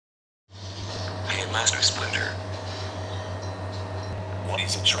Master Splinter. What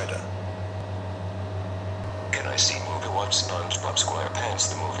is it, Shredder? Can I see movie watch SpongeBob SquarePants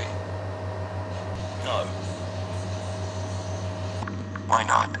the movie? No. Why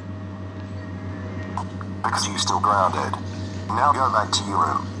not? Because you're still grounded. Now go back to your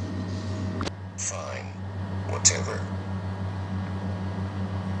room. Fine. Whatever.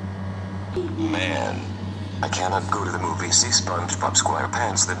 Man, I cannot go to the movie see SpongeBob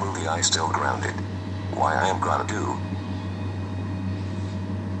SquarePants the movie. I still grounded. Why I am gonna do?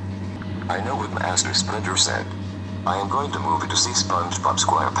 I know what Master Splinter said. I am going to movie to see SpongeBob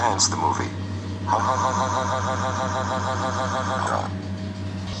SquarePants the movie. Ha ha ha ha ha ha ha ha ha ha ha ha ha.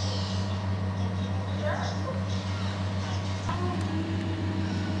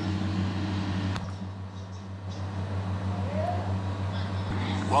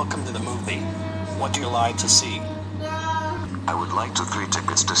 Welcome to the movie. What do you like to see? I would like 3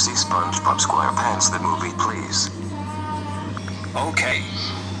 tickets to see SpongeBob SquarePants the movie, please. Okay,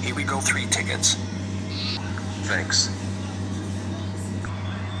 here we go, 3 tickets. Thanks.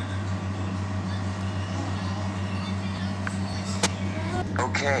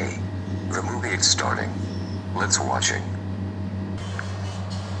 Okay, the movie is starting. Let's watch it.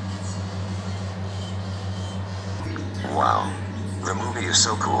 Wow, the movie is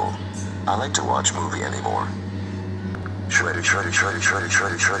so cool. I like to watch movie anymore. Shredder, Shredder, Shredder, Shredder,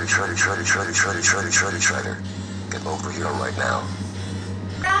 Shredder, Shredder, Shredder, Shredder, Shredder, Shredder, Shredder, Shredder, Shredder. Get over here right now.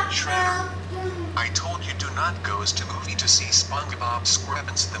 Shredder, I told you do not goes to movie to see SpongeBob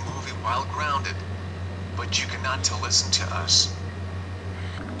SquarePants the movie while grounded. But you cannot to listen to us.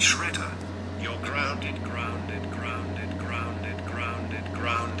 Shredder, you're grounded, grounded, grounded, grounded, grounded,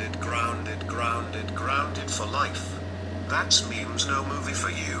 grounded, grounded, grounded, grounded for life. That means no movie for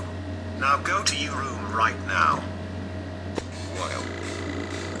you. Now go to your room right now. Well,